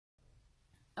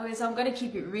Okay, so I'm gonna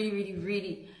keep it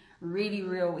really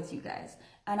real with you guys.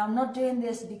 And I'm not doing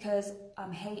this because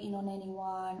I'm hating on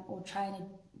anyone or trying to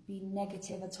be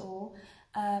negative at all.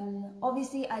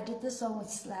 Obviously, I did the song with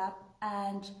Slap,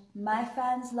 and my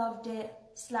fans loved it,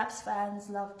 Slap's fans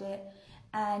loved it,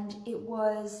 and it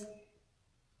was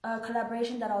a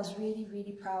collaboration that I was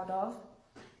really proud of.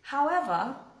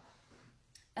 However,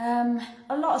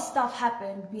 a lot of stuff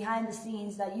happened behind the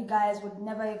scenes that you guys would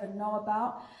never even know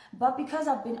about. But because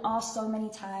I've been asked so many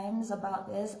times about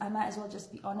this, I might as well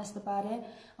just be honest about it.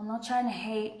 I'm not trying to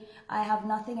hate. I have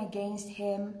nothing against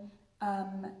him.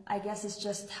 I guess it's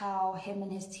just how him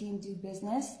and his team do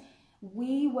business.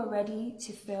 We were ready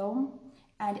to film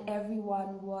and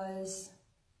everyone was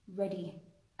ready.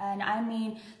 And I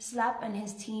mean, Slap and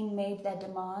his team made their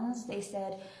demands. They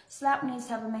said, Slap needs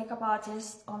to have a makeup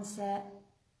artist on set.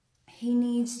 He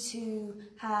needs to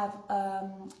have,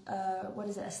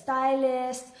 a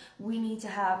stylist. We need to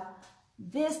have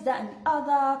this, that, and the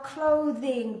other,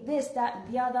 clothing, this, that,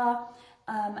 and the other.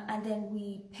 And then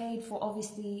we paid for,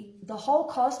 obviously, the whole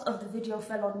cost of the video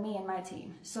fell on me and my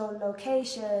team. So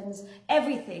locations,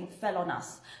 everything fell on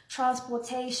us.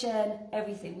 Transportation,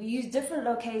 everything. We used different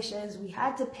locations. We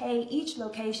had to pay each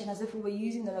location as if we were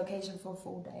using the location for a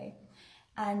full day.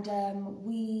 And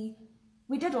we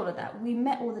did all of that. We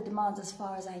met all the demands as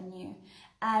far as I knew.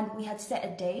 And we had set a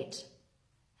date,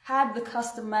 had the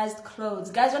customized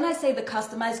clothes. Guys, when I say the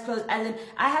customized clothes, as in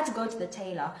I had to go to the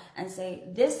tailor and say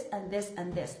this and this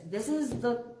and this. This is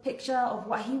the picture of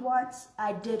what he wants.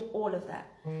 I did all of that.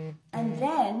 And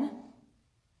then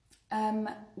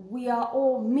we are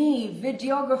all, me,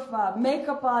 videographer,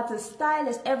 makeup artist,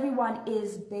 stylist, everyone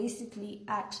is basically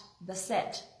at the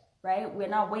set, right? We're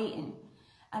now waiting.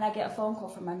 And I get a phone call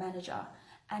from my manager.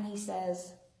 And he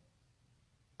says,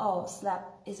 oh, Slap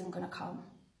isn't gonna come.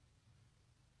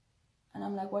 And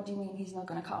I'm like, what do you mean he's not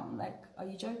gonna come? Like, are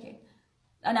you joking?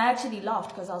 And I actually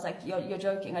laughed because I was like, you're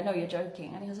joking, I know you're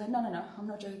joking. And he was like, no, I'm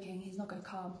not joking, he's not gonna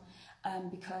come.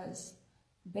 Because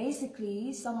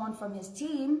basically someone from his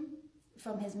team,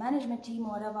 from his management team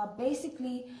or whatever,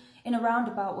 basically in a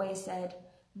roundabout way said,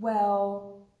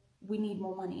 well, we need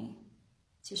more money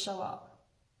to show up.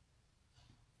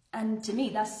 And to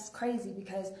me, that's crazy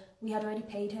because we had already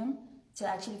paid him to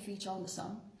actually feature on the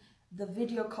song. The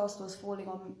video cost was falling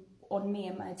on me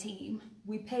and my team.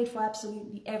 We paid for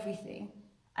absolutely everything.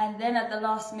 And then at the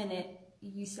last minute,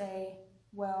 you say,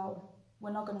 well,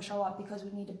 we're not going to show up because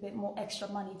we need a bit more extra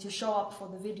money to show up for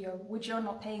the video, which you're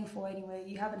not paying for anyway.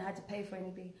 You haven't had to pay for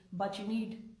anything, but you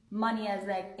need money as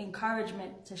like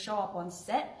encouragement to show up on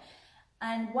set.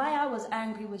 And why I was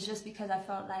angry was just because I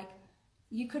felt like,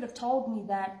 you could have told me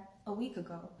that a week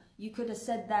ago. You could have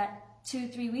said that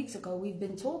 2-3 weeks ago. We've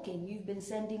been talking. You've been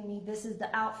sending me, this is the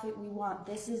outfit we want.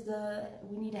 This is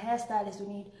we need a hairstylist.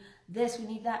 We need this, we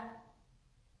need that.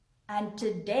 And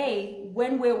today,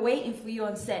 when we're waiting for you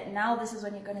on set, now this is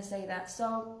when you're going to say that.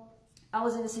 So I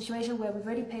was in a situation where we've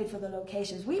already paid for the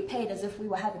locations. We paid as if we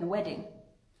were having a wedding.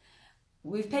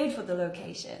 We've paid for the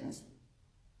locations.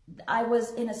 I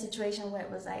was in a situation where it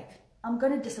was like, I'm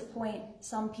going to disappoint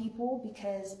some people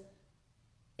because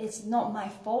it's not my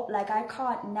fault. Like, I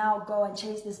can't now go and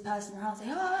chase this person around and say,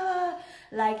 ah.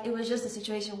 Like, it was just a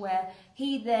situation where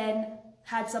he then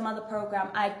had some other program.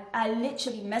 I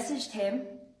literally messaged him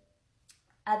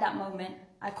at that moment.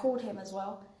 I called him as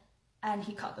well, and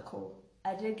he cut the call.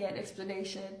 I didn't get an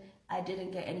explanation. I didn't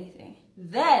get anything.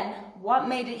 Then, what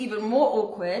made it even more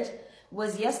awkward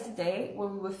was yesterday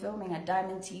when we were filming at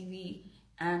Diamond TV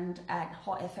and at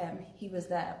Hot FM. He was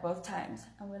there both times.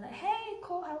 And we're like, hey,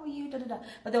 cool, how are you? Da, da, da.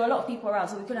 But there were a lot of people around,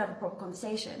 so we couldn't have a proper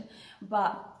conversation.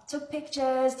 But took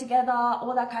pictures together,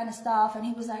 all that kind of stuff. And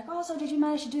he was like, oh, so did you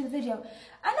manage to do the video? And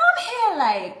I'm here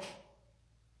like,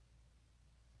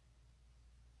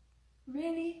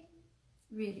 really?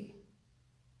 Really?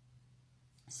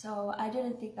 So I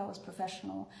didn't think that was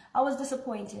professional. I was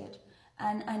disappointed.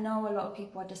 And I know a lot of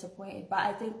people are disappointed, but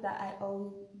I think that I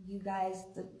owe you guys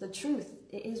the truth.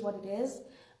 It is what it is.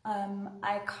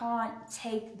 I can't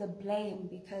take the blame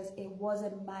because it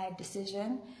wasn't my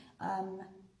decision.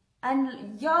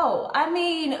 And yo, I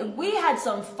mean, we had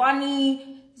some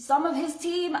some of his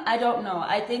team, I don't know.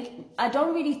 I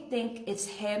don't really think it's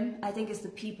him. I think it's the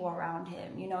people around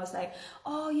him. You know, it's like,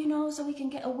 oh, you know, so we can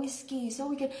get a whiskey, so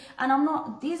we can,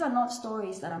 and these are not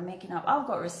stories that I'm making up. I've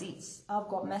got receipts, I've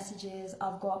got messages,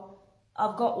 I've got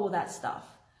all that stuff.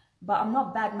 But I'm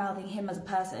not bad-mouthing him as a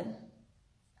person.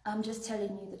 I'm just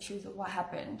telling you the truth of what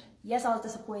happened. Yes, I was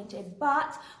disappointed,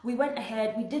 but we went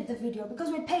ahead, we did the video because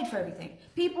we paid for everything.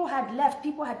 People had left,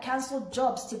 people had cancelled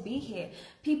jobs to be here.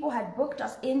 People had booked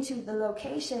us into the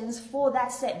locations for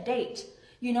that set date.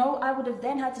 You know, I would have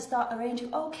then had to start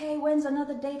arranging, okay, when's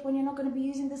another date when you're not going to be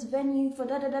using this venue for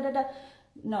da-da-da-da-da.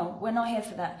 No, we're not here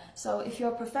for that. So if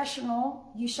you're a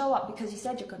professional, you show up because you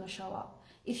said you're going to show up.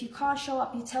 If you can't show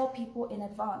up, you tell people in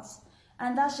advance.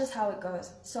 And that's just how it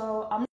goes. So I'm